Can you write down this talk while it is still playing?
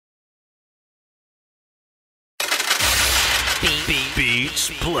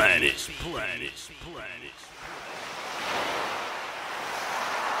Beats Planet.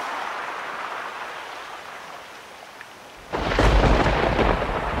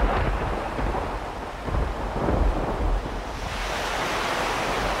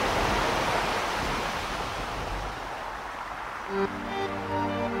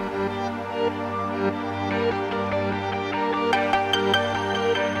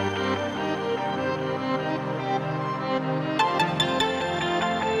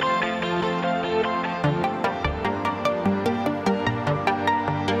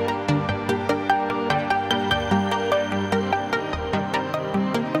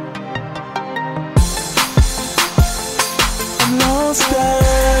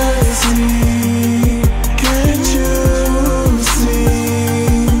 Can't you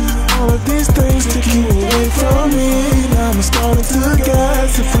see? All of these things took you away from me. Now I'm starting to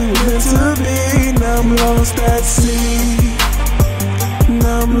guess if we were meant to be. Now I'm lost at sea.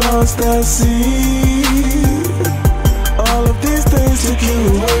 Now I'm lost at sea. All of these things took you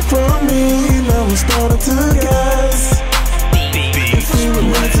away from me. Now I'm starting to guess if we were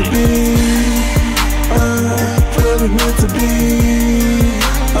meant to be. Were we meant to be?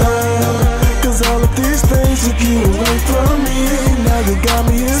 Cause all of these things took you away from me. Now you got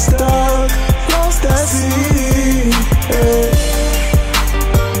me here stuck, lost at sea. Hey.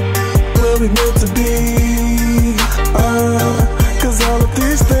 Where we meant to be? Cause all of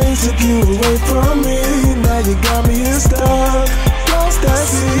these things took you away from me. Now you got me here stuck, lost at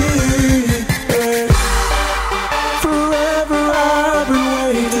sea. Hey. Forever I've been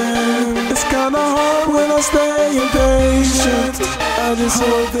waiting. It's kinda hard when I stay impatient. I just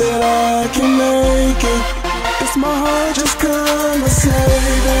hope that I can make it. It's my heart just come and save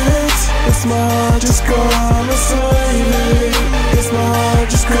it. It's my heart just come and save it. It's my heart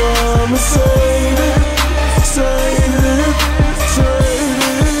just come and save it. Save it, save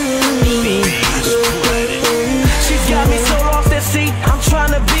it. She got me so lost at sea, I'm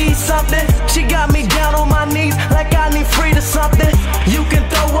trying to be something. She got me down on my knees like I need free to something. You can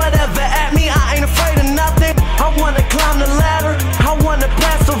throw whatever at me, I ain't afraid of nothing. I wanna climb the ladder, I wanna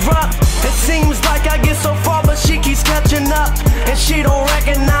pass her up. It seems like I get so far, but she keeps catching up. And she don't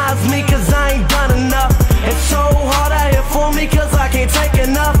recognize me, cause I ain't done enough. It's so hard out here for me, cause I can't take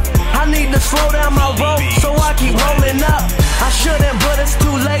enough. I need to slow down my road, so I keep rolling up. I shouldn't, but it's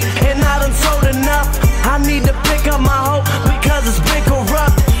too late, and I done told enough. I need to pick up my hope, because it's been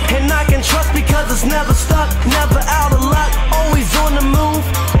corrupt. And I can trust because it's never stuck, never out of luck. Always on the move,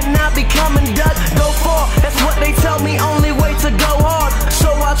 and I be coming duck. Go far, that's what they tell me, only way to go hard.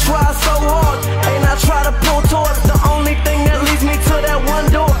 So I try so hard, and I try to pull towards the only thing that leads me to that one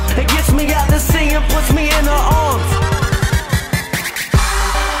door. It gets me out to sea and puts me in her arms.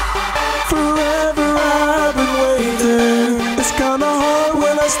 Forever I've been waiting. It's kinda hard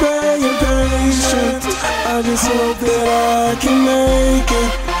when I stay impatient. I just hope that I can make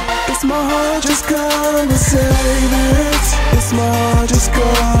it. It's my heart just come and save it. It's my heart just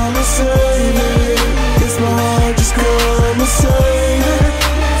come and save it. It's my heart just come and save it.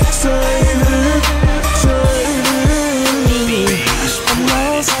 Save it, save it. I'm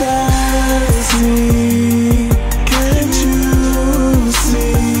lost at sea. Can't you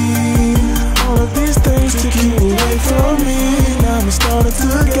see? All of these things took you away from me. Now I'm starting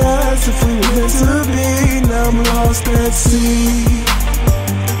to guess if we were meant to be. Now I'm lost at sea.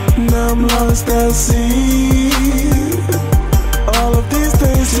 Now I'm lost at sea. All of these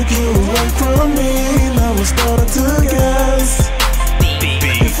things took you away from me. Now I'm starting to guess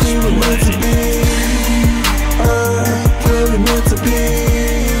if we were meant to be. Were we meant to be?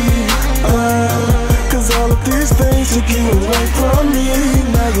 Cause all of these things took you away from me.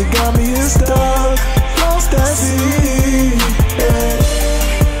 Now you got me here stuck, lost at sea. Yeah.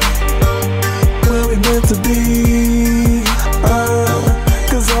 Were we meant to be?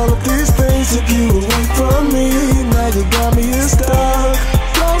 Cause all of these things took you away from me. Now you got me here stuck,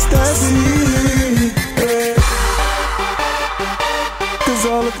 lost at sea. Yeah. Cause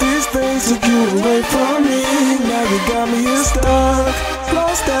all of these things took you away from me. Now you got me here stuck,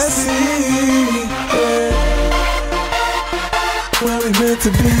 lost at sea. Yeah. Where we meant to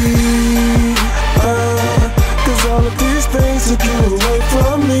be? Cause all of these things took you away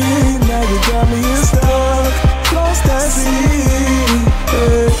from me. Now you got me here stuck, lost at sea.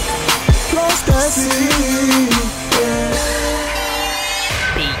 Yeah. Lost at sea. Yeah.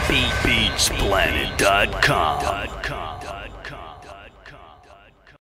 Beatsplanet.com